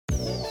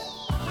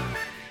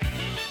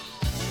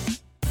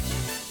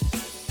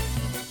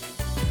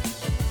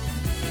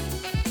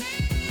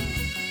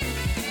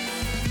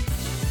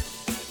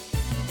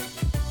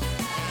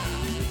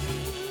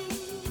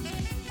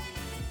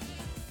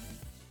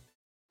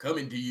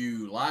Coming to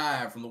you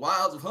live from the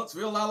wilds of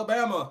Huntsville,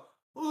 Alabama.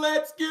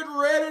 Let's get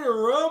ready to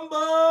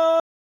rumble!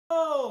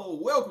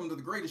 Welcome to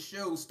the greatest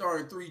show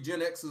starring three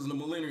Gen X's and a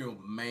millennial.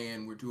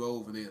 Man, we're too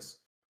old for this.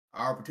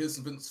 Our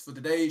participants for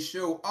today's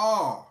show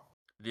are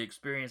The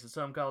experience that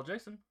some call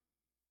Jason.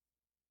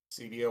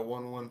 CDL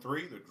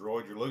 113, the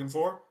droid you're looking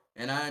for.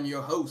 and I'm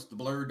your host, the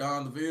Blurred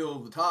Don DeVille,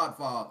 the Todd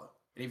Father.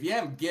 And if you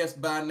haven't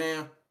guessed by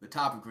now, the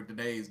topic for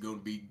today is going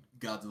to be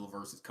Godzilla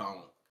vs.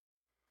 Kong.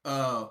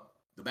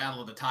 The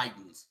Battle of the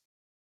Titans.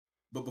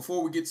 But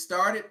before we get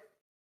started,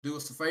 do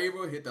us a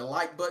favor, hit the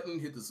like button,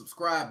 hit the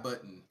subscribe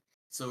button,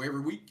 so every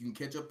week you can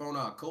catch up on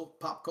our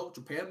pop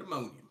culture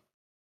pandemonium.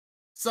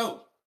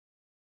 So,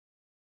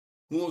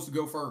 who wants to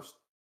go first?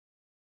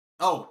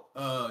 Oh,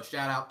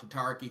 shout out to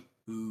Tarky,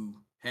 who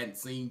hadn't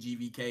seen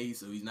GVK,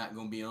 so he's not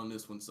going to be on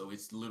this one, so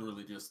it's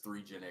literally just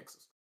three Gen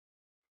X's.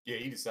 Yeah,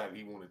 he decided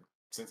he wanted,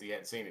 since he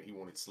hadn't seen it, he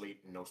wanted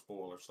sleep and no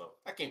spoilers, so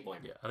I can't blame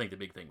him. Yeah, I think the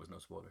big thing was no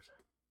spoilers.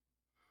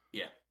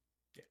 Yeah.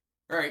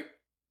 All right.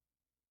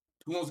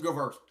 Who wants to go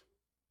first?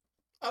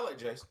 I'll let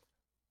Jason.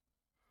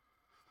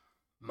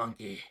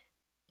 Monke.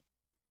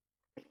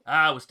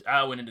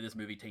 I went into this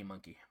movie Team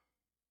Monkey.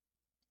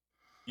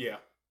 Yeah.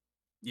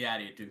 Yeah, I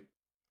did too.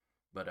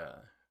 But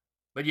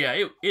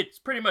yeah, it's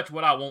pretty much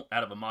what I want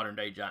out of a modern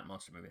day giant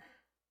monster movie.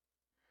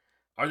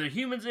 Are there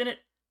humans in it?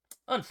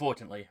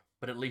 Unfortunately,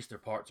 but at least their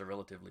parts are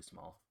relatively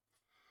small.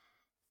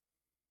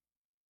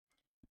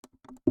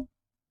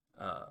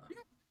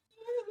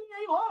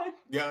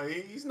 Yeah,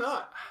 he's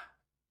not.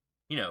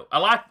 I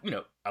like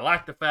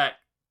the fact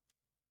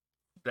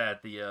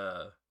that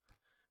the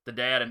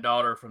dad and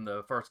daughter from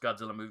the first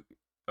Godzilla movie,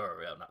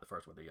 or not the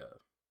first one, the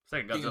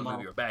second Godzilla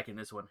movie are back in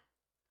this one.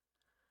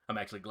 I'm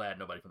actually glad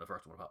nobody from the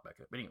first one popped back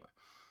up. But anyway,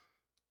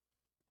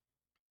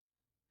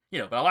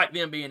 but I like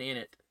them being in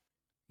it.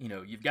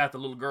 You've got the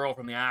little girl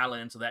from the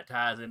island, so that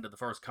ties into the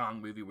first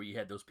Kong movie where you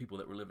had those people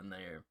that were living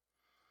there.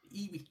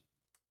 Evie.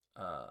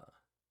 I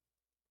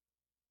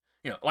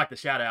like the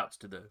shout outs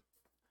to the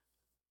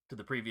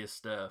previous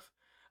stuff.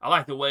 I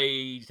like the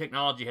way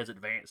technology has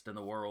advanced in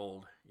the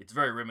world. It's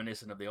very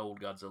reminiscent of the old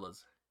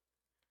Godzillas.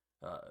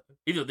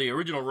 Either the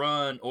original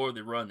run or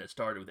the run that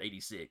started with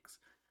 86.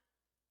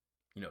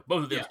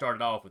 Both of them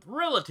started off with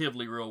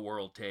relatively real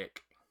world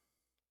tech.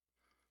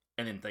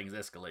 And then things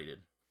escalated,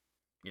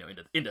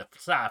 into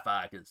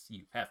sci-fi, because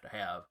you have to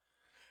have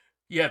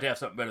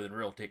something better than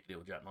real tech to deal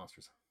with giant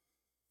monsters.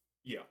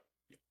 Yeah.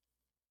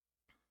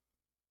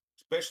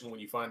 Especially when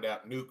you find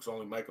out nukes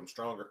only make them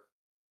stronger.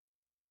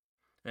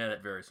 Yeah,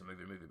 that varies from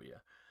movie to movie, but yeah.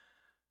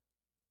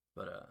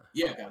 But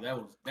yeah,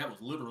 that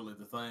was literally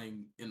the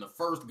thing in the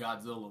first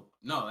Godzilla.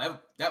 No,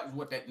 that was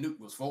what that nuke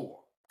was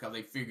for, because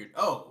they figured,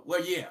 oh,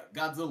 well, yeah,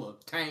 Godzilla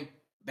tanked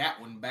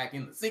that one back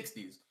in the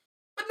 60s,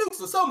 but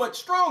nukes are so much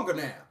stronger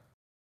now.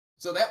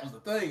 So that was the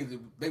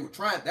thing. They were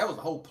trying. That was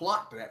the whole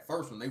plot to that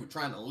first one. They were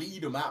trying to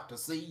lead them out to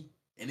sea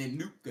and then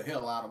nuke the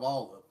hell out of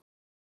all of them.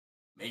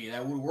 Maybe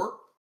that would have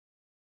worked.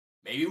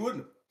 Maybe it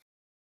wouldn't have.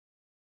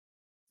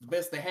 The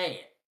best they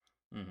had.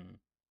 Mm-hmm.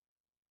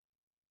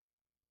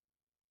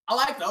 I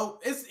like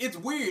it's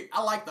weird.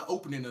 I like the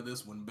opening of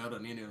this one better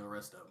than any of the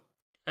rest of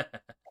them.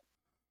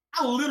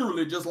 I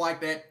literally just like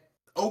that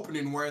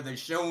opening where they're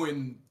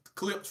showing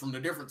clips from the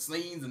different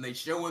scenes and they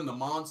showing the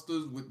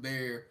monsters with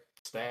their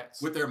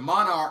stats, with their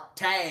monarch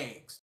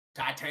tags.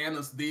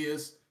 Titanus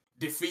this,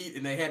 defeat,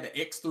 and they had the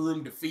X through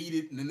them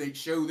defeated, and then they'd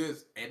show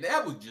this, and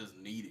that was just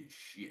neat as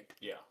shit.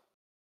 Yeah.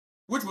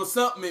 Which was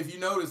something, if you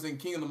notice, in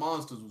King of the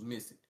Monsters was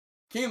missing.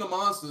 King of the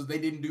Monsters, they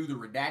didn't do the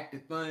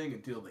redacted thing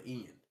until the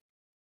end.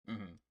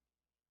 Mm-hmm.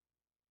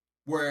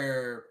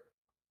 Where,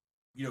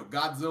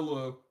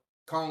 Godzilla,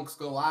 Kong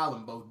Skull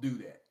Island both do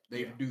that.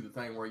 They do the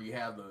thing where you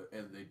have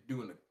as they're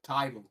doing the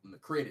titles and the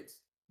credits,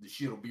 the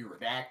shit will be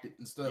redacted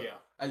and stuff. Yeah.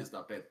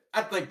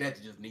 I think that's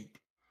just neat.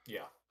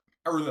 Yeah.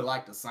 I really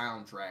like the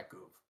soundtrack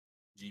of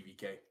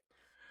GVK.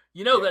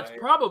 That's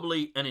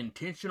probably an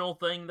intentional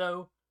thing,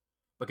 though,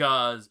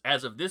 because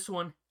as of this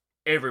one,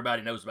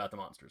 everybody knows about the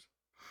monsters.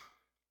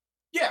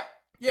 Yeah.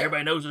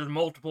 Everybody knows there's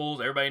multiples.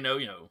 Everybody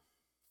knows,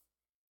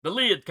 the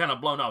lid's kind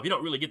of blown off. You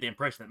don't really get the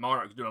impression that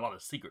Monarch's doing a lot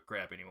of secret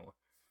crap anymore.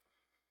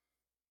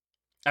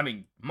 I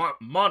mean,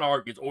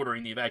 Monarch is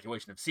ordering the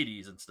evacuation of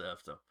cities and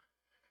stuff, so.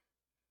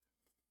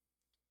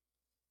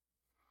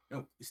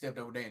 No, you stepped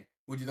over Dan.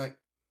 What'd you think?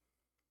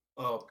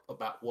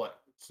 About what?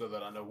 So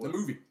that I know what. The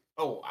movie.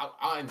 Oh,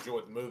 I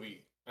enjoyed the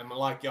movie. And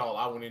like y'all,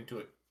 I went into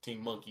it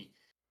Team Monkey.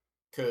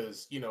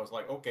 Because, it's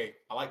like, okay,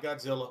 I like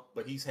Godzilla,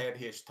 but he's had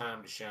his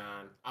time to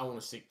shine. I want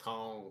to see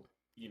Kong,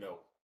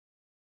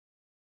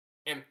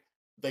 And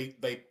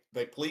they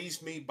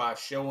pleased me by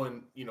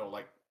showing,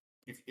 like,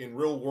 if in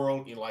real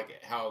world, like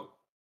how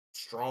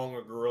strong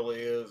a gorilla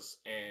is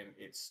and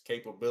its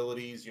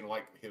capabilities,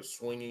 like his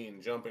swinging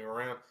and jumping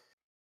around.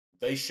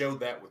 They showed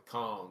that with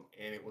Kong,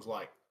 and it was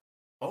like,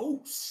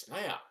 oh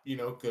snap,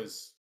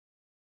 because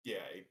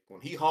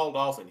when he hauled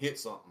off and hit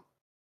something,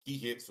 he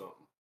hit something.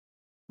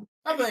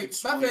 My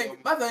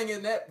thing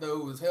in that though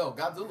was hell.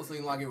 Godzilla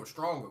seemed like it was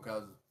stronger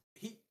because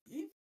he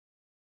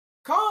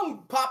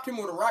Kong popped him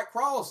with a right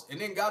cross,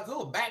 and then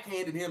Godzilla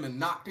backhanded him and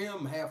knocked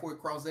him halfway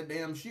across that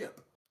damn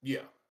ship.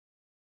 Yeah.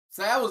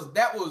 So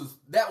that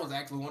was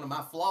actually one of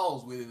my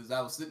flaws with it. Is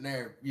I was sitting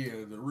there,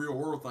 the real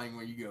world thing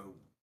where you go,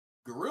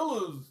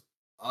 gorillas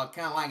are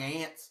kind of like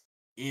ants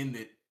in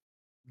that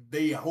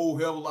they a whole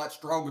hell of a lot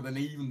stronger than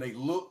even they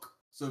look.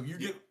 So if you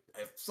get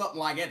something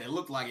like that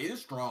look like it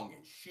is strong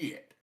as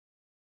shit,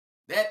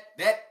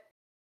 that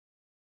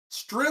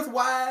strength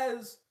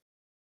wise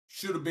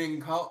should have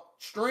been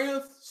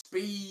strength,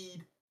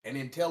 speed, and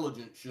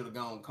intelligence should have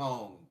gone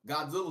Kong.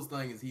 Godzilla's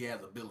thing is he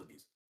has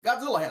abilities.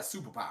 Godzilla has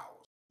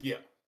superpowers. Yeah.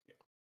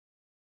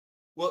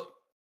 Well,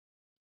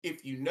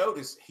 if you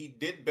notice, he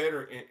did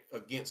better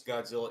against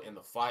Godzilla in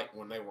the fight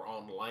when they were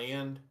on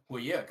land.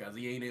 Well, yeah, because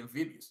he ain't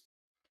amphibious.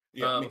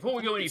 Yeah. Before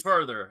we go any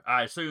further,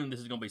 I assume this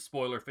is going to be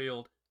spoiler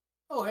filled.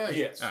 Oh, hell yeah.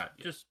 Yes. All right,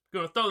 just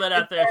going to throw that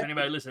out there so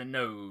anybody listening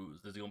knows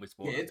this is going to be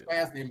spoiler Yeah, it's filled.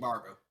 past the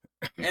embargo.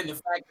 And the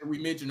fact that we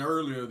mentioned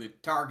earlier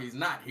that Tarky's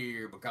not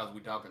here because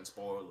we're talking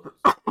spoilers.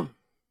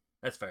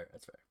 That's fair.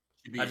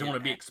 Should be I just want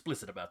to be an-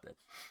 explicit about that.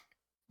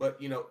 But,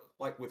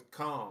 like with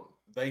Kong,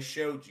 they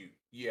showed you,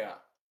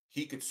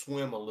 he could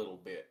swim a little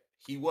bit.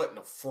 He wasn't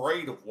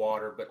afraid of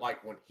water, but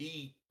like when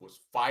he was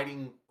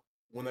fighting,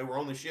 when they were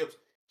on the ships,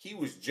 he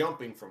was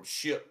jumping from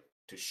ship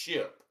to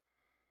ship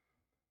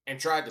and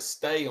tried to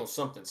stay on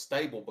something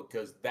stable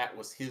because that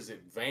was his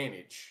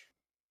advantage.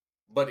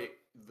 But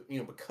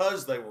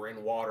because they were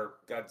in water,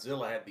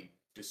 Godzilla had the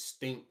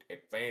distinct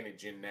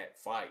advantage in that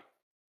fight.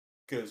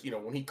 Because,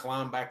 when he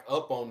climbed back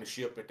up on the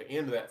ship at the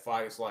end of that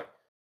fight, it's like,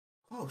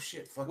 oh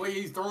shit, fuck. Well,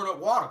 he's throwing up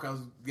water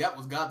because that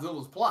was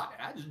Godzilla's plot.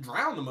 I just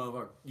drowned the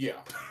motherfucker. Yeah.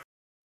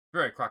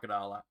 Very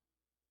crocodile-like.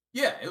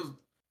 Yeah, it was.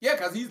 Yeah,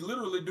 because he's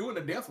literally doing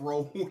a death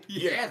roll when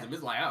he has him.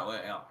 It's like, oh,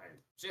 well,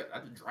 shit, I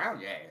just drowned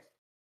your ass.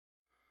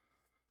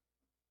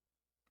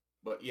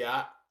 But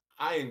yeah,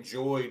 I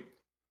enjoyed.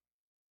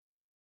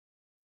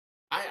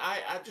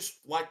 I just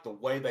like the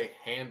way they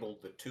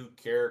handled the two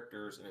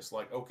characters, and it's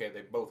like, okay,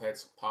 they both had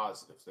some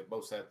positives, they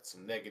both had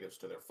some negatives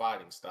to their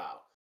fighting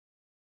style,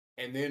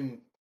 and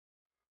then,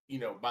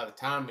 by the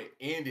time it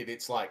ended,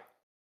 it's like,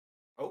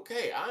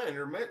 okay,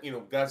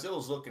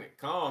 Godzilla's looking at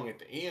Kong at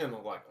the end.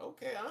 I'm like,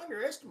 okay, I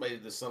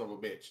underestimated this son of a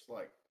bitch.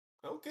 Like,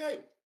 okay,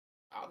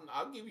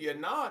 I'll give you a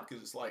nod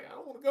because it's like I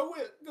don't want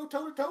to go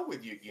toe to toe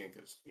with you again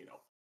because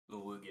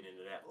We'll get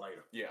into that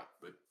later. Yeah,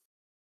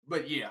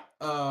 but yeah,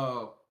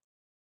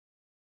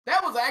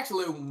 that was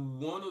actually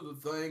one of the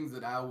things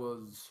that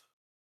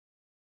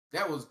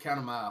that was kind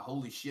of my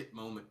holy shit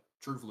moment,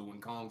 truthfully,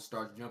 when Kong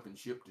starts jumping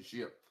ship to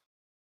ship.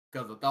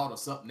 Because the thought of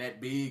something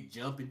that big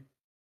jumping,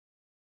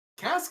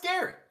 kind of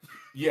scary.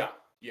 Yeah.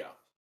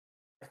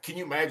 Can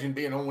you imagine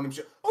being on one of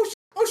them? Oh shit!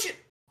 Oh shit!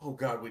 Oh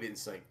god, we didn't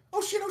sing.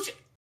 Oh shit! Oh shit!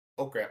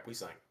 Oh crap, we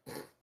sang.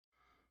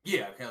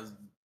 Yeah, because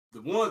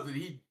the ones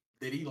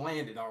that he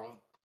landed on,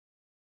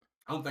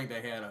 I don't think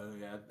they had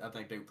I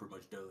think they were pretty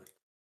much done.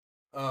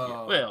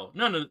 Well,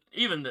 none of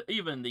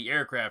even the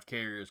aircraft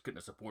carriers couldn't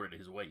have supported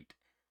his weight.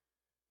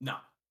 No.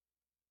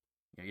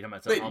 You're talking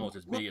about something almost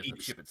as big as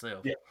the ship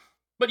itself. Yeah.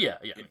 But yeah.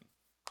 I mean,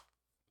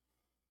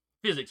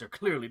 physics are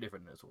clearly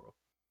different in this world.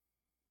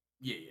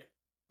 Yeah.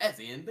 As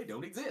in, they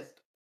don't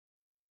exist.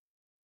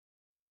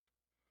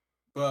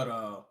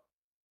 But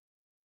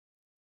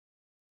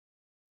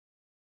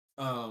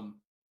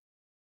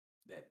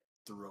that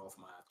threw off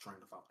my train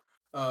of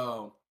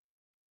thought.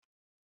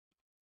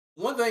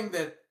 One thing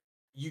that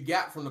you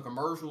got from the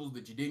commercials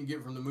that you didn't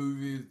get from the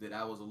movies that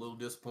I was a little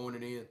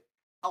disappointed in.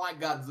 I like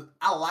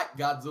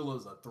Godzilla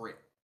as a threat.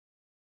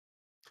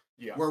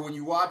 Yeah. Where when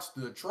you watch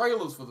the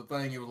trailers for the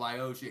thing, it was like,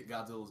 oh shit,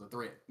 Godzilla's a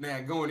threat.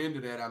 Now going into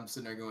that, I'm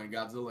sitting there going,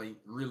 Godzilla ain't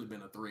really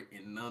been a threat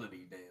in none of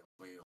these damn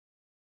films.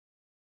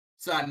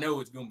 So I know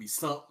it's gonna be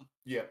something.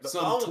 Yeah.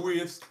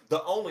 Twist.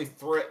 The only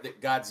threat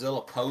that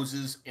Godzilla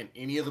poses in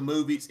any of the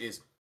movies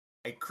is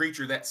a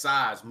creature that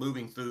size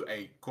moving through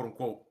a quote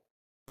unquote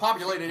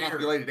populated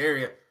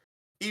area.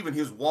 Even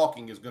his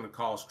walking is going to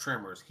cause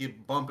tremors.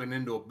 Him bumping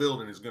into a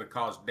building is going to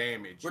cause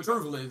damage. But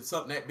truthfully,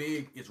 something that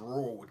big, its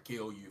roar would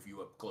kill you if you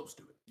were up close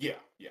to it. Yeah.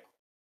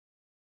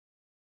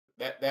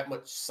 That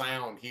much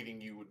sound hitting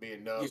you would be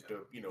enough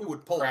to, it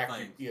would pulp crack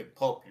things. It'd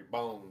pulp your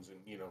bones and,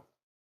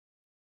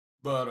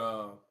 But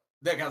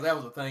that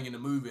was a thing in the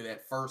movie,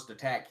 that first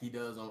attack he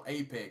does on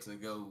Apex,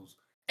 and goes,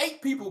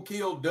 8 people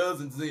killed,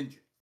 dozens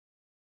injured.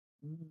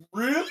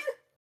 Really?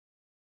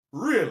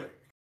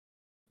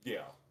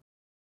 Yeah.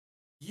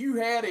 You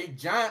had a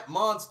giant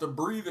monster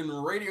breathing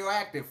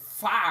radioactive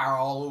fire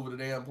all over the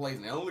damn place,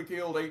 and they only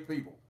killed 8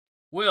 people.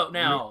 Well,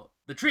 now,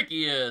 the trick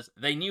is,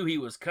 they knew he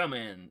was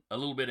coming a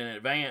little bit in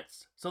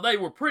advance, so they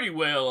pretty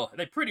well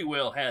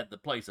had the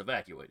place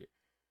evacuated.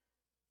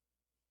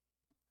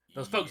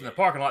 Those folks in the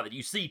parking lot that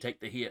you see take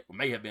the hit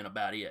may have been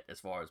about it, as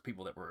far as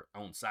people that were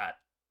on site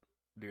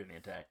during the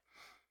attack.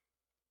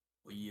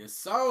 Well, you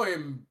saw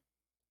him.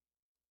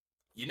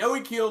 You know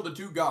he killed the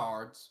 2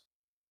 guards,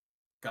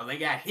 because they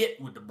got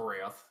hit with the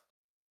breath.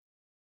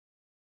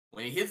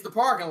 When he hits the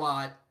parking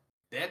lot,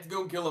 that's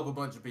going to kill up a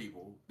bunch of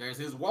people. There's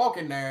his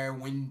walking there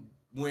when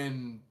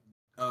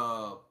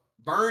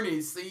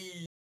Bernie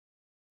sees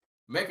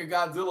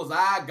Mechagodzilla's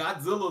eye.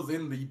 Godzilla's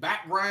in the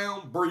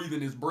background,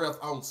 breathing his breath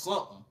on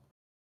something.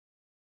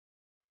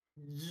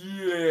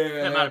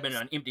 Yeah, That might have been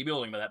an empty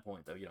building by that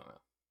point, though. You don't know.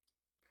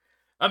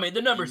 I mean,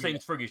 the number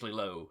seems freakishly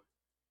low.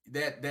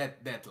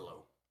 that's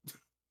low.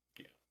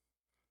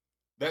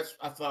 Yeah,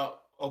 I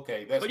thought,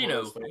 okay, that's But, one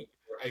of those things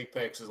where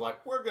Apex is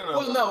like, we're gonna.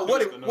 Well, no,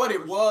 boost the what it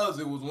numbers. was,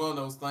 it was one of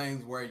those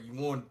things where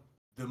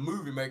the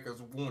movie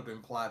makers wanted to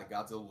imply that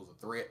Godzilla was a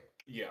threat,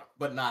 Yeah,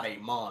 but not a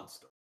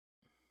monster.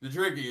 The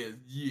trick is,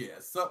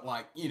 something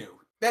like that.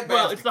 Well,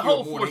 bastard it's the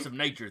killed whole more force than- of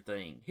nature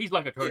thing. He's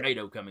like a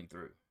tornado coming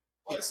through.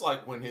 well, it's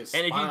like when his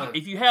And spine.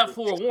 if you have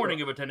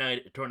forewarning of a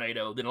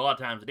tornado, then a lot of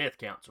times the death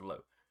counts are low.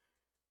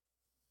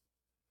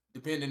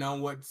 depending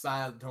on what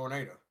size of the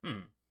tornado.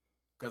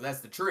 Because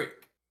that's the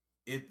trick.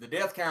 The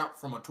death count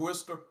from a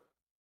twister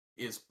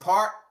is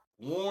part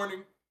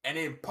warning and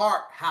in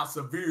part how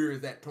severe is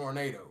that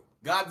tornado.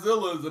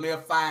 Godzilla is an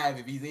F5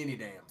 if he's any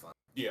damn thing.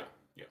 Yeah.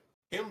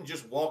 Him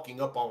just walking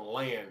up on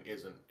land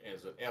is an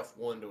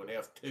F1 to an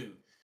F2.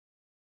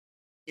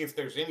 If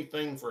there's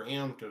anything for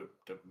him to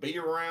be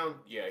around,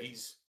 yeah,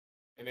 he's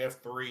an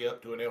F3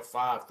 up to an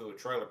F5 through a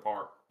trailer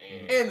park.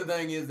 And the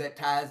thing is that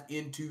ties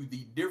into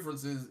the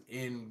differences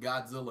in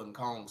Godzilla and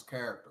Kong's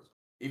characters.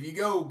 If you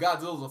go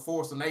Godzilla's a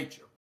force of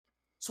nature,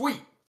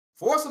 sweet.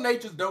 Force of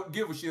natures don't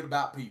give a shit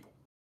about people.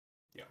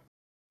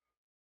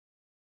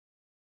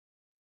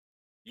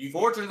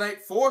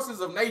 Forces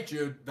of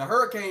nature, the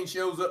hurricane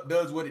shows up,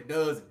 does what it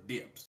does, and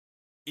dips.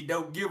 It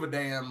don't give a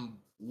damn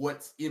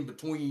what's in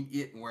between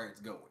it and where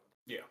it's going.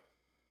 Yeah.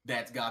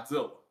 That's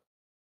Godzilla.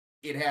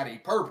 It had a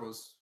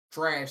purpose,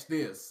 trash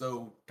this.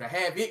 So to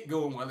have it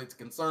going while it's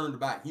concerned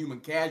about human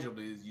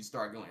casualties, you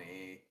start going,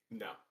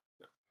 No.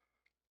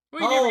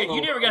 Well,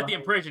 you never got the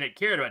impression it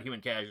cared about human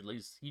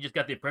casualties. You just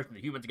got the impression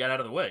that humans got out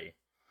of the way.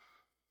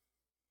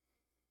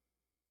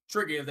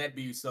 Trick is that'd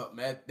be something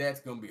that's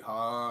gonna be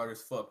hard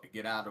as fuck to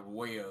get out of the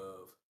way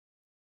of.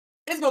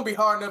 It's gonna be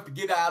hard enough to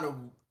get out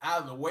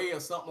of the way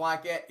of something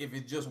like that if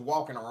it's just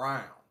walking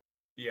around.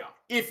 Yeah.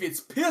 If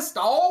it's pissed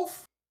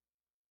off,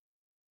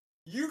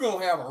 you're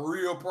gonna have a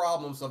real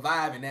problem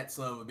surviving that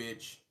son of a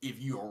bitch if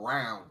you're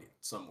around it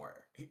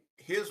somewhere.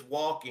 His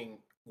walking,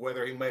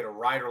 whether he made a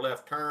right or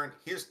left turn,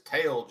 his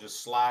tail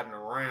just sliding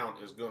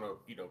around is gonna,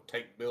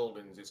 take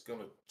buildings. It's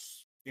gonna,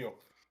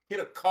 hit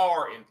a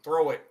car and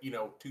throw it,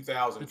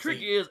 2,000 The feet. trick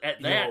is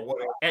at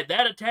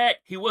that attack,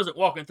 he wasn't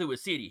walking through a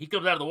city. He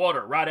comes out of the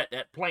water right at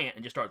that plant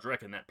and just starts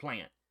wrecking that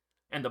plant.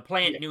 And the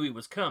plant knew he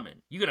was coming.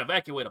 You can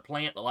evacuate a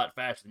plant a lot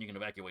faster than you can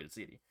evacuate a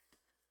city.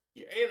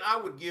 Yeah, and I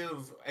would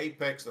give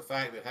Apex the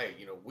fact that, hey,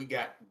 we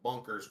got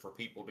bunkers for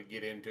people to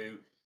get into.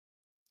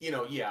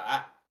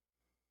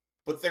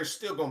 But there's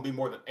still going to be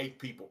more than 8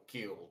 people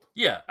killed.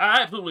 Yeah,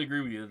 I absolutely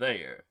agree with you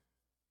there.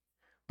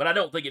 But I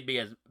don't think it'd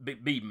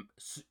be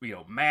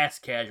mass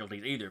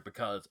casualties either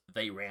because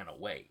they ran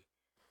away.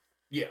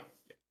 Yeah.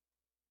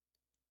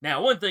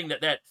 Now, one thing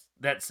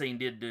that scene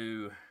did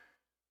do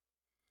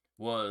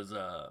was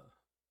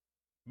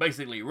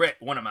basically wreck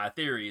one of my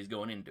theories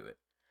going into it.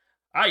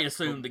 I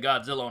assumed the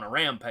Godzilla on a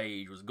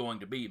rampage was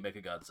going to be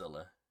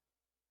Mechagodzilla.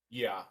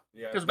 Yeah.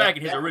 Because back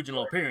in his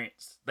original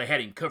appearance, they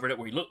had him covered up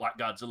where he looked like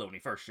Godzilla when he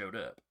first showed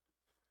up.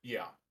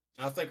 Yeah.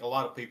 I think a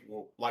lot of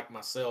people, like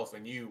myself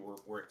and you,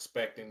 were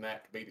expecting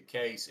that to be the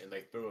case, and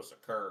they threw us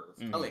a curve.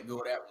 I'll let go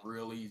of that one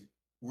real easy,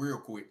 real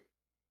quick.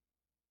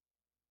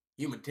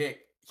 Human tech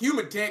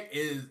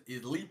is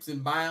leaps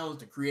and bounds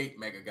to create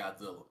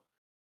Mechagodzilla.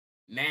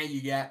 Now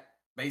you got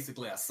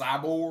basically a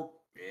cyborg.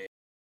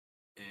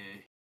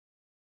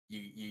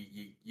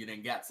 You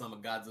done got some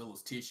of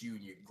Godzilla's tissue,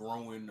 and you're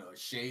growing a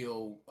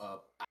shell,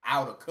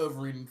 outer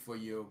covering for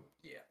your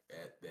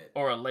that.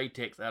 Or a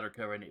latex outer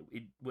covering.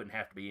 It wouldn't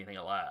have to be anything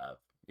alive.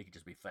 It could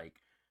just be fake.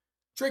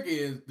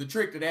 The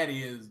trick to that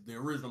is the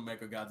original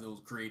Mechagodzilla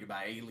was created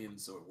by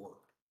aliens, so it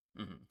worked.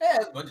 Mm-hmm.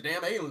 Yeah, a bunch of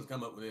damn aliens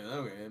come up with it.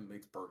 Okay, it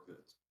makes perfect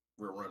sense.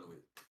 We'll run with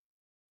it.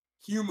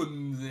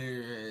 Humans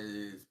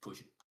is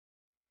pushing.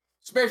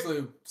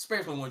 Especially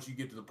once you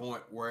get to the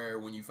point where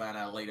when you find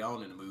out later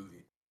on in the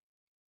movie,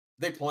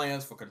 their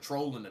plans for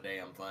controlling the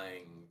damn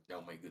thing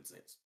don't make good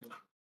sense.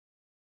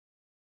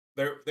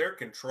 Their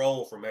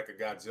control for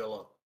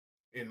Mechagodzilla,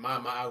 in my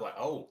mind, I was like,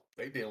 oh,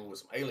 they dealing with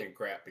some alien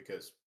crap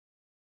because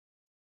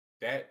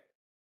that,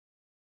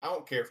 I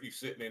don't care if you're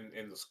sitting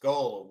in the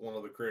skull of one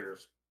of the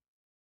critters.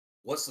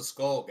 What's the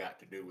skull got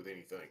to do with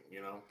anything,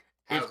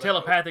 It's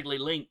telepathically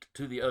linked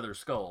to the other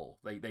skull.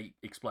 They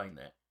explain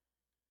that.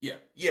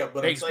 Yeah,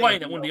 but they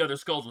explained that one of the other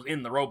skulls was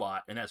in the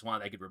robot, and that's why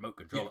they could remote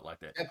control it like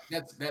that.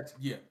 That's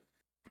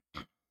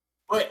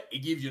But it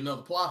gives you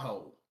another plot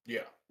hole.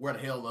 Yeah. Where the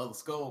hell the other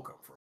skull come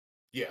from?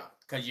 Yeah.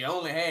 Because you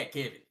only had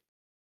Kevin.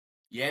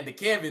 You had the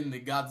Kevin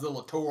that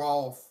Godzilla tore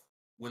off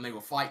when they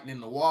were fighting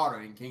in the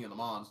water in King of the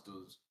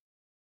Monsters.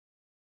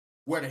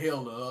 Where the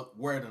hell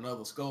where'd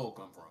another skull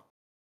come from?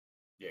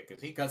 Yeah,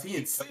 because he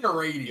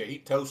incinerated. Yeah, he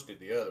toasted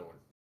the other one.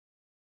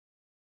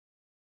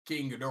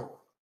 King Ghidorah.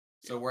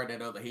 So where'd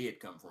that other head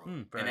come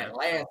from? And that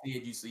last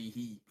head you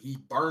see, he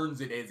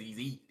burns it as he's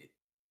eating it.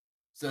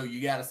 So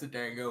you got to sit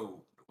there and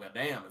go, well,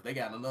 damn, if they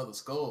got another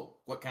skull,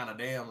 what kind of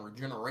damn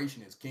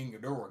regeneration has King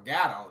Ghidorah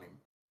got on him?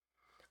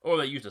 Or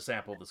they used a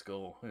sample of the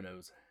skull. Who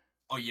knows?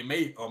 Or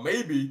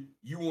maybe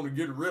you want to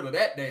get rid of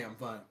that damn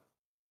thing.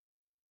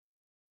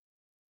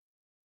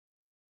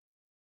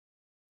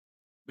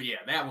 But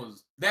yeah, that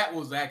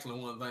was actually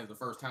one of the things the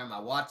first time I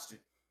watched it.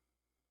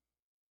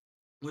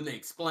 When they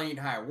explained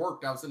how it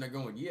worked, I was sitting there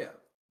going, yeah,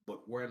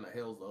 but where in the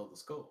hell's the other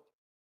skull?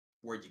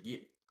 Where'd you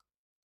get it?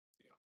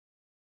 Yeah.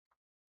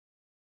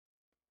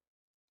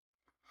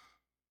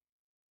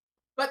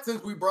 But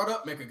since we brought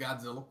up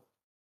Mechagodzilla,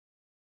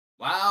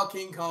 while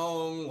King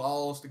Kong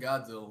lost to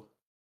Godzilla,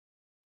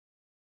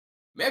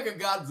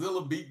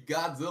 Mechagodzilla beat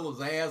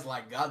Godzilla's ass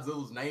like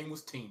Godzilla's name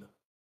was Tina.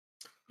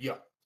 Yeah.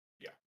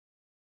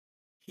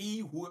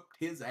 He whipped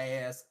his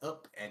ass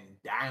up and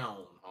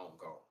down Hong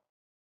Kong.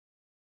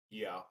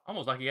 Yeah.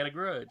 Almost like he had a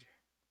grudge.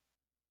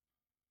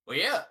 Well,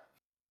 yeah.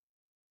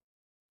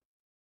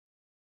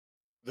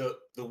 The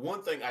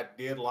one thing I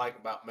did like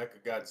about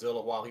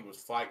Mechagodzilla while he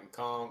was fighting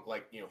Kong,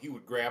 like, he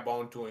would grab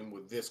onto him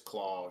with this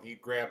claw, and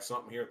he'd grab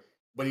something here,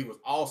 but he was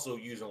also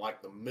using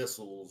like the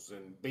missiles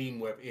and beam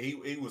weapon.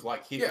 He was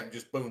like hitting him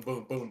just boom,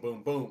 boom, boom,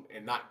 boom, boom,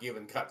 and not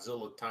giving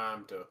Godzilla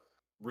time to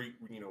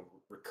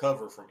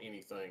recover from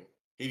anything.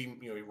 Hit him,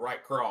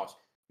 right cross,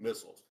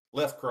 missiles,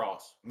 left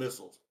cross,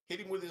 missiles.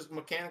 Hit him with his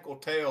mechanical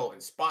tail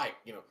and spike.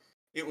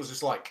 It was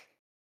just like,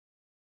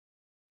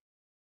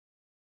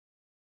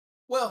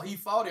 well, he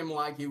fought him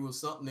like it was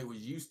something that was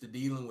used to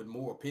dealing with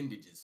more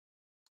appendages.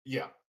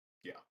 yeah.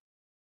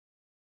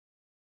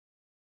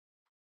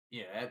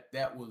 Yeah,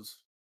 that was,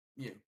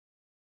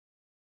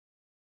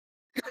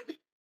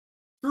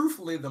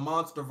 truthfully, the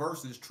monster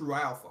versus true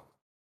alpha.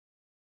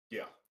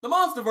 Yeah. The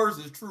monster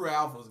versus true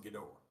alpha is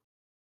Ghidorah.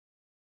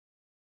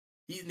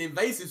 He's an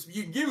invasive.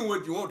 You can give him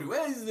what you want to.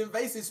 Well, he's an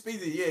invasive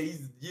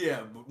species.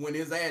 But when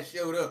his ass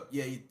showed up,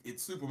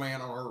 it's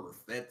Superman on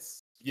Earth.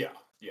 That's Yeah.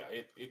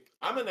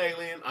 I'm an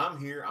alien. I'm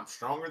here. I'm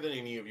stronger than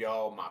any of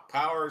y'all. My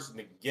powers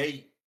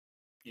negate,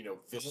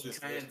 this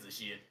kinds of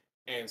shit.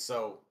 And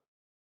so,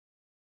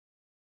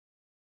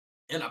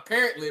 and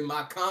apparently,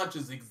 my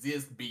conscience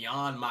exists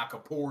beyond my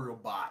corporeal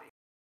body.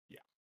 Yeah.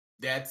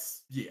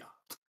 That's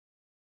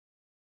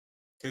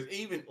because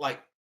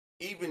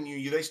even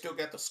you, they still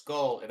got the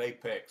skull at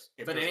Apex.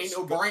 But it ain't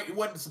no brain. It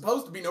wasn't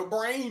supposed to be no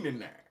brain in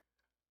there.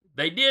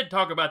 They did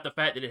talk about the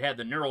fact that it had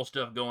the neural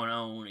stuff going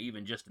on,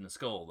 even just in the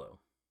skull, though.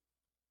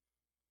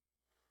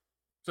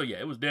 So yeah,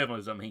 it was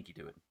definitely something hinky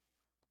to it.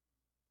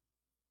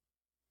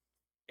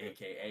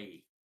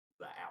 AKA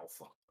the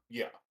alpha.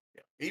 Yeah.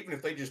 Even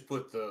if they just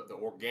put the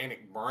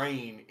organic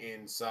brain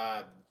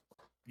inside,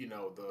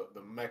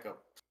 the mecha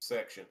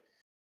section,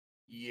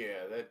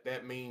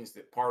 that means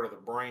that part of the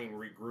brain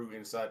regrew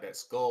inside that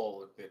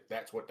skull.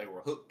 That's what they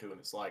were hooked to, and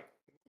it's like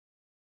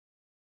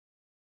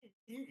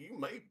you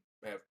may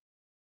have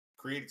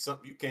created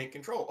something you can't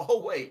control.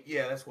 Oh wait,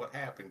 yeah, that's what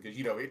happened because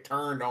it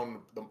turned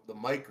on the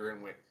maker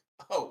and went,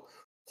 oh.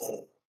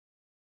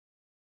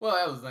 Well,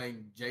 that was the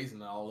thing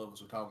Jason and all of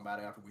us were talking about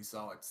after we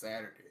saw it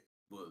Saturday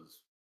was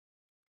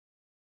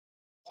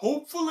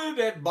hopefully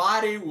that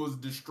body was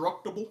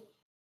destructible.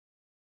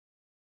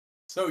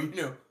 So, it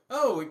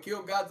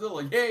killed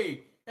Godzilla.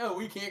 Yay! No,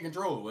 we can't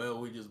control it. Well,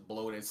 we just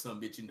blow that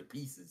some bitch into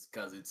pieces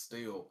because it's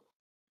still,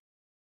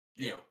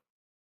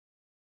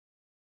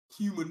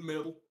 human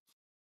metal.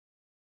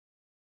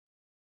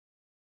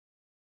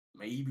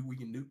 Maybe we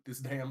can nuke this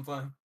damn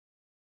thing.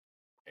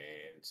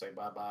 And say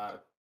bye-bye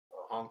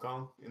Hong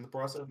Kong in the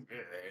process.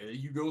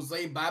 You gonna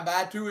say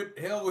bye-bye to it?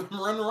 Hell, with him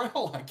running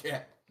around like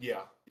that.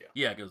 Yeah.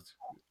 Yeah, because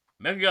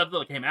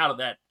Mechagodzilla came out of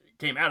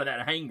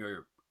that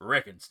hangar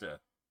wrecking stuff.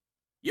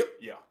 Yep.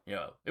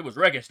 Yeah. It was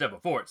wrecking stuff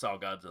before it saw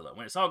Godzilla.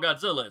 When it saw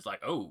Godzilla, it's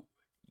like, oh,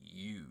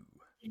 you.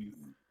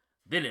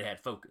 Then it had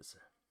focus.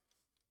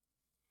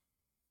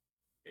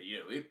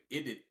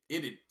 It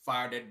had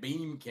fired that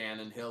beam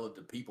cannon hell at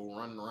the people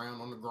running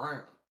around on the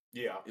ground.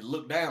 Yeah. It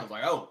looked down,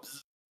 like, oh.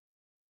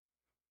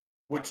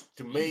 Which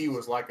to me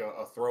was like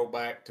a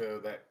throwback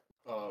to that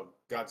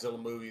Godzilla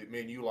movie that me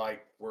and you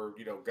like, where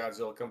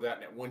Godzilla comes out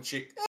and that one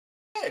chick,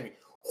 and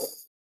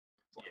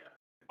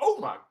oh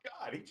my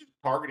god, he just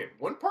targeted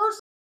one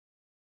person.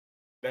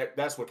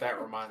 That's what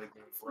that reminded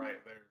me of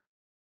right there.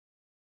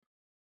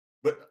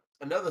 But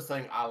another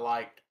thing I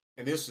liked,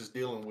 and this is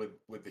dealing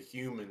with the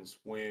humans,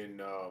 when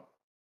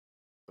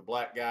the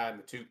black guy and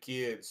the two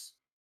kids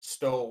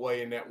stole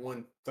away in that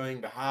one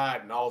thing to hide,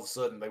 and all of a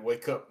sudden they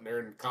wake up and they're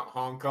in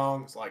Hong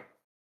Kong. It's like,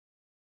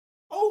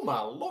 oh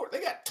my lord, they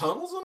got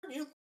tunnels under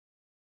you.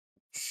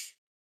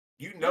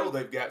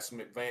 They've got some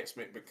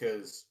advancement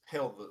because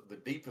hell, the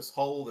deepest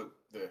hole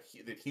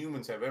that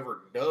humans have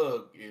ever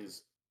dug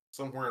is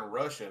somewhere in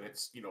Russia, and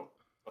it's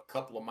a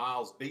couple of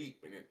miles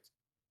deep, and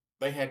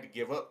they had to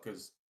give up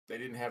because they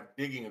didn't have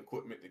digging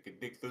equipment that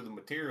could dig through the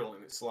material,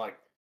 and it's like,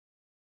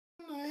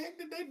 the heck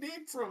did they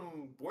dig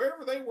from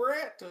wherever they were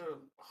at to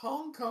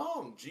Hong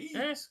Kong?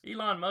 Jeez.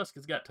 Elon Musk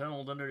has got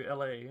tunneled under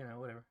LA,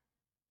 whatever.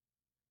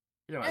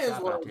 As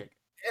well,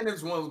 And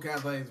it's one of the kind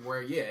of things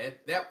where,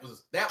 that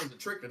was the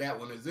trick to that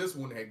one, is this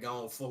one had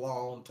gone full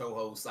on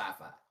Toho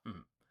sci-fi.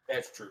 Mhm.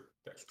 That's true.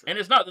 That's true. And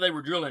it's not that they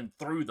were drilling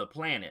through the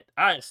planet.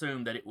 I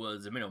assumed that it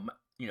was,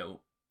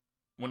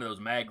 one of those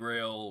mag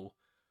rail,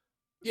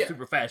 Yeah.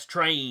 super fast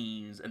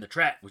trains, and the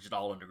track was just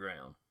all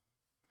underground.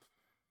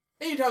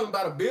 And you're talking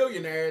about a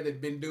billionaire that's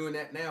been doing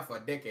that now for a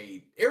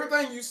decade.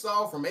 Everything you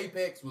saw from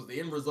Apex was the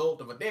end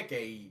result of a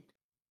decade.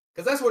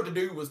 Because that's what the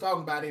dude was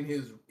talking about in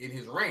his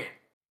rant.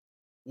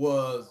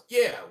 Was,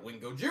 when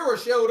Gojira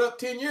showed up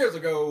 10 years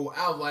ago,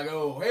 I was like,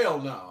 oh, hell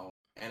no.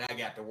 And I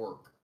got to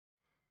work.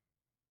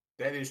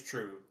 That is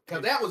true.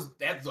 Because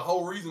that's the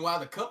whole reason why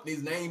the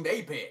company's named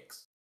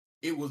Apex.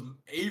 It was,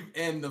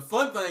 and the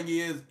fun thing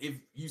is,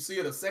 if you see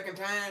it a second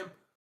time,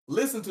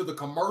 listen to the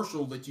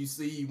commercial that you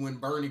see when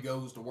Bernie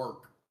goes to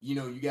work.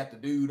 You got the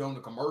dude on the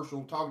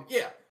commercial talking.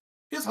 Yeah,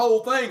 his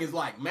whole thing is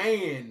like,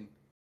 man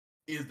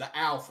is the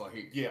alpha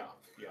here. Yeah,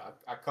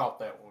 I caught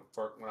that one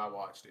when I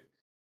watched it.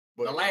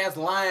 But the last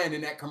line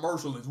in that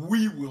commercial is,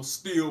 "We will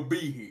still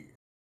be here."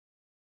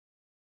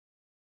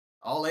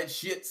 All that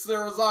shit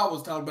Serizawa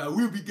was talking about,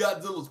 we'll be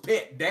Godzilla's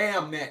pet.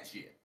 Damn that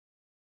shit.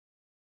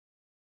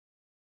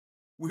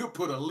 We'll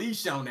put a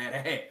leash on that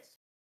ass.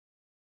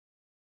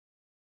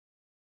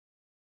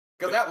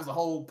 Because that was the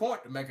whole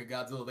point to make a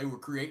Godzilla. They were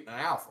creating an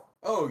alpha.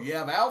 Oh, you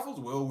have alphas?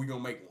 Well, we're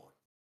going to make one.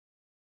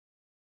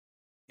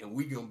 And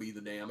we're going to be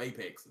the damn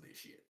apex of this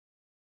shit.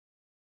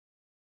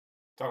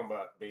 Talking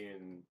about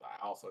being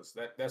alphas,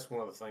 that's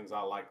one of the things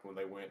I liked when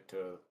they went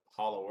to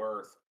Hollow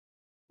Earth,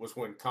 was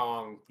when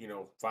Kong,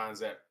 finds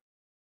that,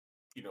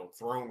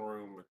 throne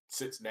room,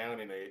 sits down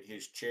in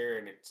his chair,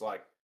 and it's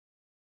like,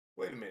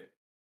 wait a minute.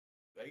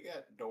 They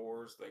got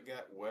doors, they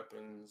got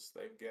weapons,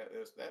 they've got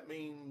this. That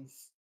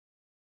means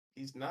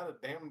he's not a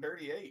damn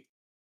dirty ape.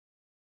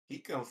 He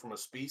comes from a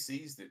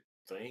species that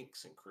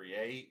thinks and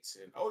creates,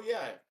 and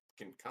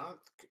can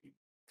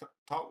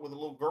talk with a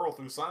little girl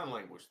through sign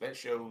language. That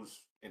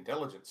shows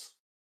intelligence.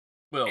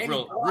 Well,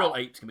 real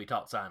apes can be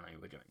taught sign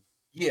language. I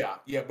mean.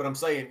 Yeah, but I'm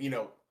saying,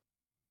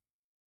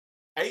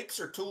 apes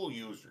are tool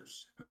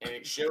users, and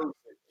it shows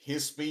that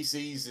his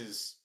species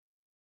is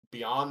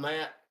beyond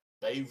that.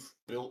 They've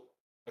built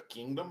a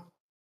kingdom.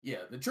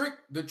 Yeah, the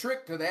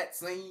trick to that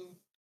scene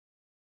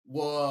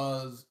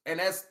was, and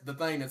that's the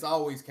thing that's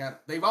always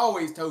they've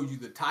always told you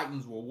the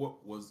Titans were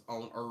what was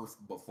on Earth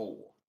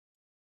before.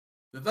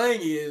 The thing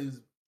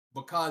is,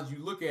 because you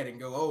look at it and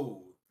go,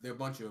 oh, they're a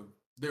bunch of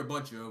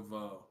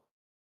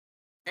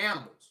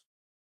animals.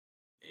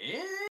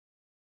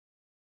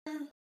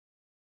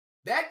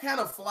 That kind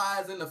of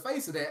flies in the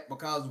face of that,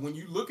 because when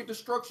you look at the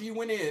structure he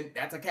went in,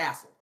 that's a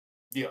castle.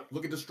 Yeah.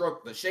 Look at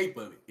the shape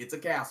of it. It's a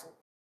castle.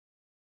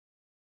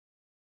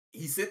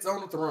 He sits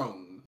on the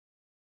throne.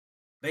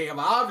 They have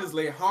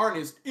obviously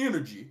harnessed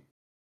energy.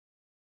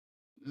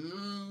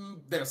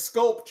 Their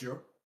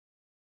sculpture.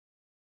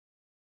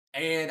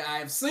 And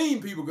I've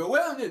seen people go,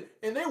 well,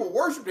 and they were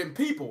worshiping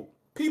people.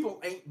 People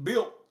ain't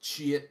built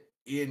shit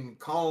in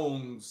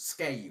Kong's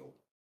scale.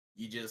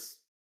 You just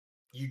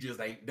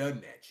ain't done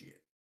that shit.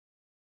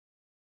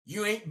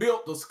 You ain't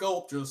built the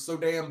sculpture so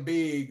damn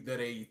big that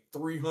a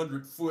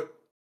 300-foot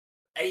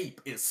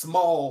ape is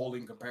small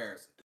in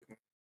comparison.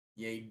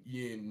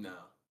 No.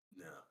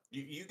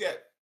 You got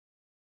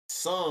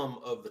some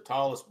of the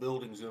tallest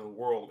buildings in the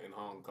world in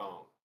Hong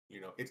Kong.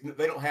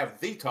 They don't have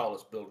the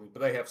tallest building,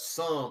 but they have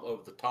some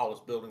of the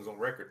tallest buildings on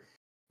record.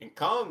 And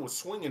Kong was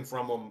swinging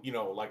from them,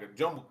 like a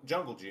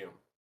jungle gym.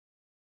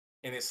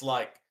 And it's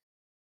like,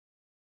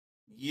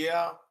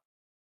 yeah,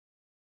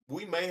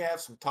 we may have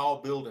some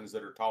tall buildings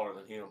that are taller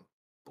than him,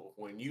 but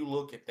when you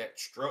look at that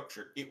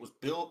structure, it was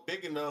built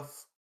big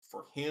enough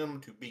for him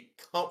to be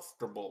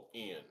comfortable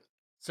in.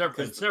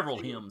 Several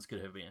hymns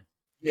could have been.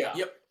 Yeah.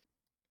 Yep.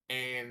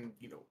 And,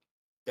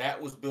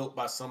 that was built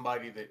by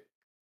somebody that.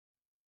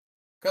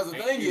 Because the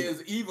thing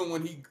is, even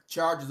when he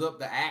charges up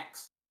the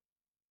axe,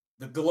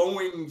 the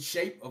glowing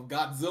shape of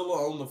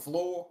Godzilla on the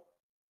floor,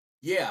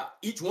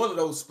 each one of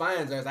those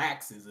spines has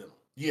axes in them.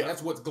 Yeah.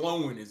 That's what's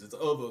glowing, is its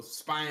other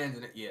spines.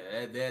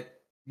 And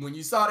that when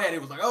you saw that,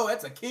 it was like, oh,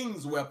 that's a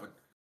king's weapon.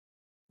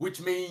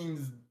 Which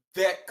means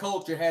that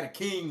culture had a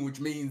king, which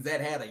means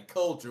that had a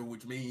culture,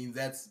 which means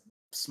that's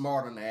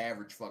smarter than the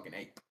average fucking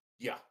ape.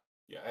 Yeah.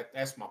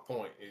 That's my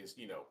point. Is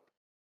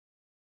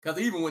because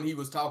even when he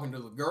was talking to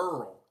the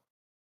girl,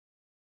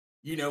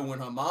 when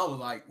her mom was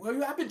like,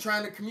 "Well, I've been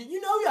trying to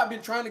I've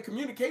been trying to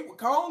communicate with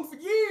Kong for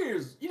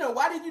years.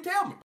 Why didn't you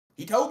tell me?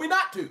 He told me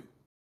not to."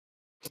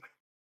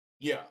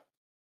 Yeah.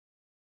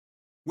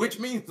 Which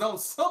means on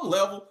some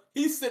level,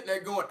 he's sitting there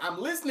going, "I'm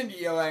listening to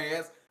your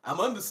ass. I'm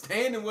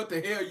understanding what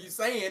the hell you're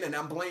saying, and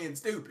I'm playing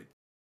stupid."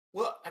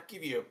 Well, I'll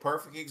give you a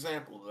perfect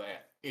example of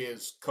that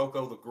is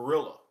Coco the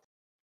gorilla.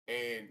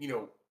 And,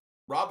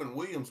 Robin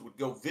Williams would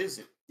go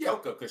visit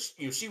Coco because,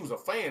 she was a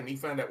fan. And he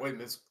found out, wait,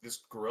 this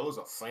gorilla's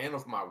a fan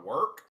of my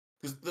work.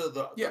 Because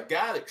the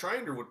guy that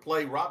trained her would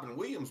play Robin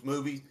Williams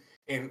movies,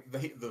 and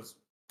the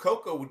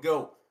Coco would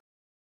go,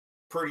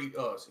 pretty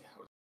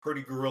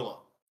gorilla.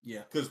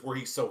 Yeah. Because where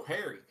he's so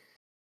hairy.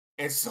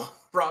 And so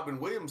Robin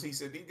Williams, he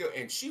said he'd go,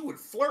 and she would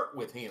flirt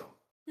with him.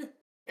 Yeah.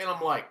 And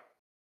I'm like,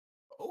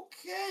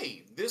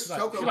 okay, this She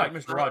Coco liked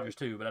could Mr. Rogers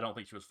too, but I don't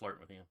think she was flirting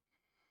with him.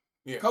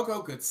 yeah.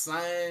 Coco could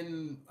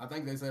sign, I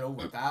think they said over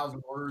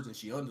 1,000 words, and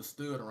she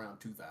understood around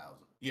 2,000.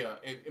 Yeah,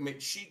 and I mean,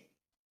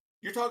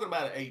 you're talking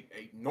about a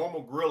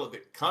normal gorilla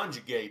that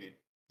conjugated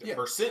Yeah.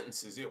 her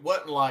sentences. It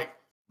wasn't like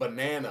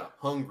banana,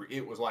 hungry.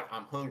 It was like,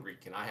 I'm hungry.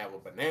 Can I have a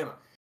banana?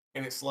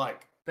 And it's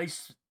like,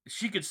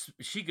 She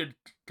could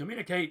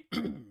communicate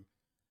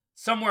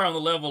somewhere on the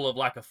level of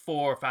like a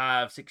 4,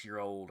 5,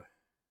 6-year-old.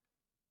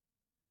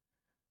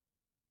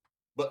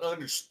 but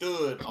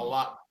understood a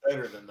lot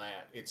better than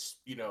that. It's,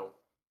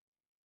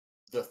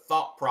 the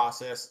thought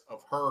process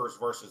of hers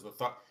versus the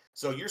thought.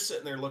 So you're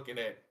sitting there looking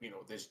at,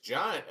 this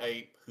giant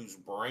ape whose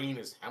brain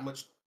is how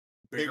much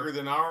bigger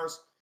than ours.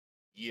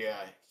 Yeah,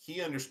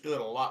 he understood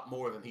a lot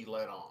more than he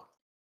let on.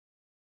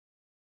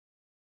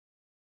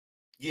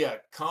 Yeah,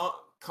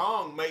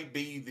 Kong may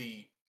be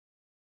the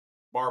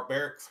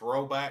barbaric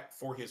throwback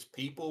for his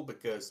people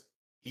because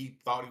he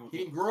thought He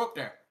didn't grow up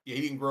there. Yeah,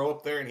 he didn't grow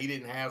up there and he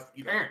didn't have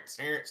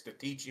Parents to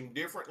teach him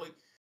differently.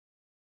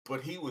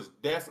 But he was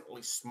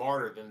definitely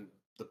smarter than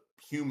the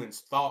humans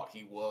thought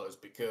he was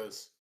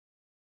because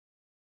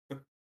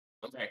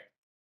Okay.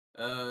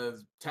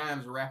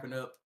 Time's wrapping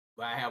up,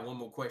 but I have one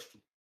more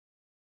question.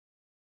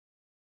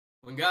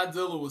 When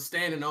Godzilla was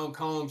standing on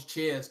Kong's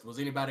chest, was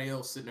anybody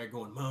else sitting there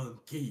going,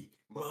 Monkey,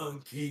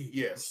 Monkey,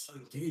 Yes.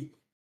 Monkey?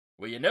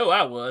 Well,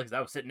 I was, because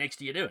I was sitting next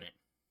to you doing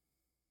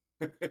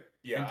it.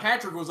 Yeah. And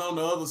Patrick was on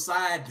the other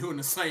side doing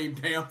the same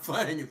damn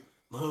thing.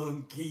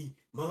 Monkey,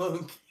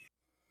 Monkey.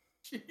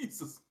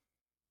 Jesus.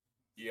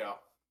 Yeah.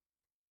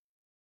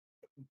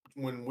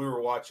 When we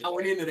were watching, I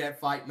went into that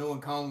fight knowing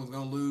Kong was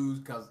going to lose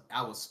because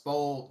I was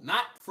spoiled,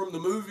 not from the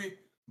movie,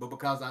 but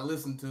because I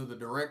listened to the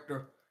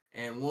director.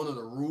 And one of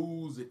the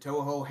rules that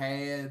Toho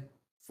had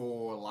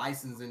for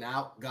licensing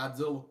out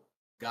Godzilla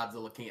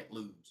can't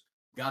lose.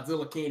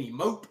 Godzilla can't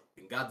emote,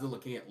 and Godzilla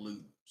can't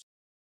lose.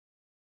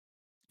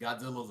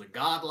 Godzilla's a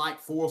godlike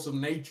force of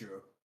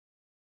nature.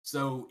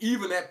 So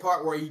even that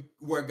part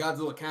where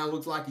Godzilla kind of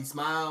looks like he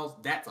smiles,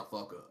 that's a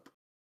fuck up.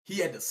 He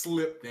had to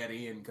slip that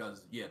in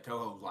because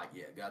Toho was like,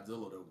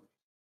 Godzilla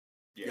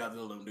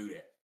don't do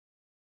that.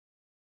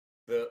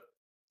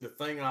 The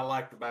thing I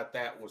liked about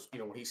that was,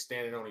 when he's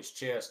standing on his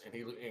chest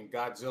and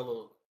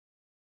Godzilla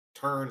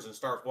turns and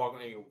starts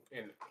walking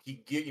and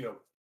he get, he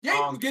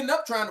was getting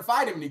up trying to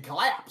fight him and he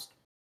collapsed.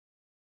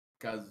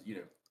 Because,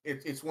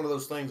 it's one of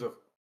those things of,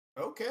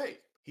 okay,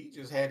 he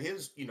just had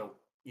his,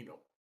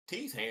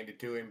 teeth handed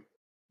to him,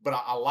 but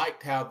I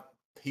liked how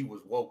he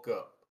was woke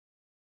up.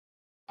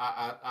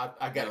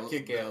 I got a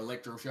kick out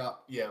electroshock.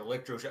 Yeah,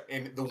 electroshock,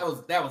 and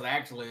that was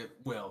actually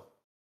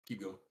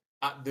keep going.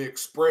 The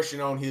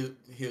expression on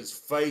his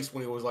face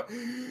when he was like,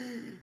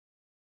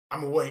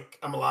 "I'm awake,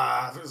 I'm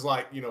alive." It was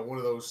like one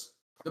of those.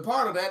 The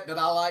part of that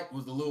I liked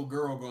was the little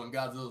girl going,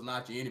 "Godzilla's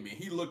not your enemy."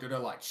 He looked at her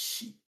like,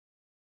 "Shit."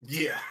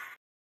 Yeah.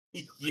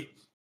 Yeah.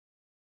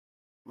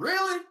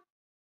 Really?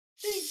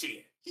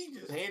 Shit. He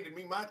just handed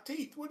me my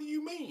teeth. What do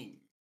you mean?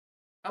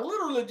 I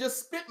literally just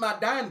spit my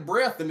dying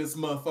breath in this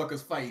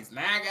motherfucker's face.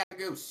 Now I gotta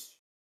go.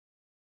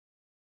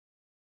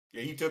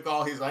 Yeah, he took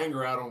all his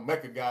anger out on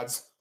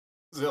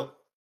Mechagodzilla.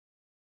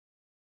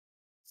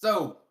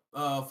 So,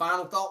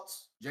 final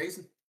thoughts,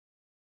 Jason?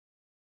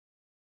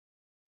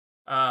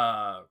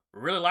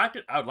 Really liked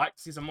it. I would like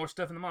to see some more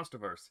stuff in the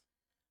MonsterVerse.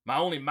 My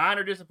only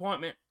minor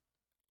disappointment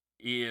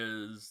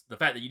is the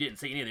fact that you didn't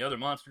see any of the other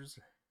monsters.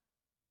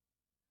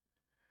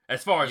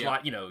 As far as you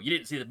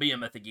didn't see the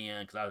behemoth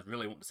again because I was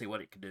really wanting to see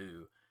what it could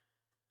do.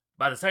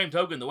 By the same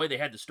token, the way they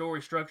had the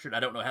story structured, I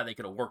don't know how they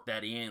could have worked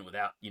that in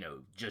without,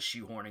 just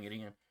shoehorning it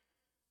in.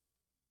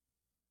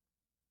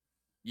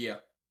 Yeah.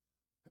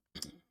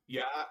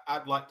 Yeah,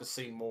 I'd like to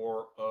see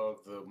more of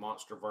the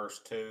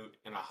MonsterVerse too,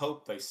 and I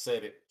hope they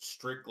set it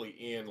strictly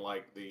in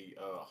like the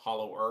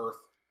Hollow Earth.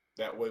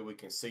 That way we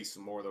can see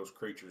some more of those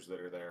creatures that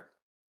are there.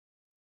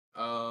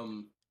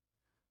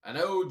 I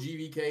know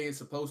GVK is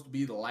supposed to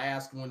be the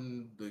last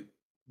one,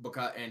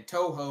 and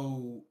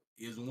Toho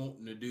is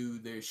wanting to do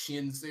their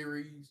Shin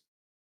series.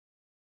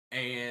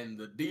 And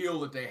the deal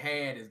that they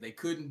had is they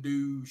couldn't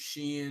do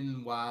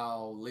Shin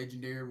while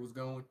Legendary was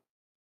going.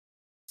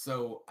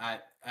 So I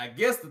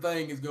guess the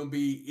thing is going to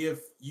be, if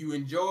you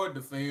enjoyed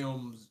the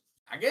films,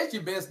 I guess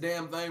your best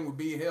damn thing would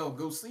be, hell,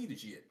 go see the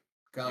shit.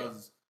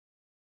 Because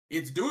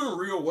it's doing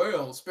real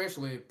well,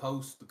 especially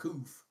post the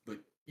Koof. But,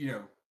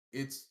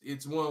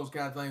 it's one of those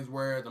kind of things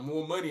where the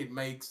more money it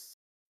makes,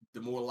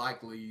 the more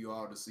likely you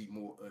are to see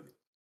more of it.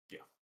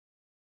 Yeah.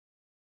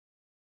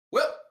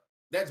 Well,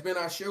 that's been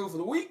our show for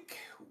the week.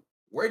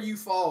 Where do you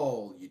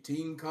fall? You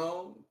Team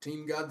Kong?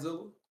 Team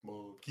Godzilla?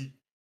 Monkey.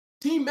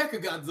 Team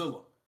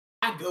Mechagodzilla?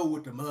 I go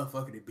with the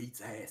motherfucker that beats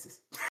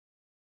asses.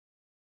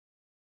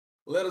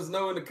 Let us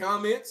know in the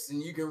comments,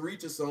 and you can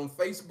reach us on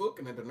Facebook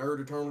and at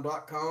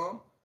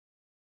thenerdeternal.com.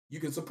 You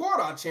can support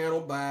our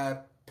channel by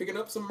picking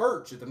up some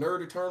merch at the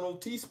Nerd Eternal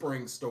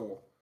Teespring store,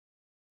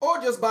 or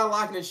just by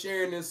liking and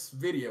sharing this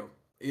video.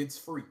 It's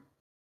free.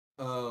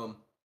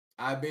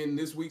 I've been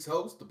this week's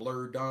host, the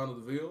blurred Don of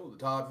the Ville, the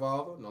Todd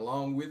Father, and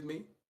along with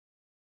me,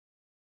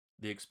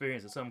 The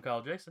experience that some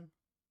call Jason.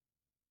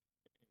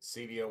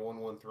 CDL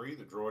 113,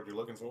 the droid you're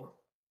looking for.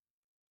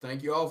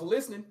 thank you all for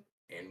listening,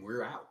 and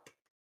we're out.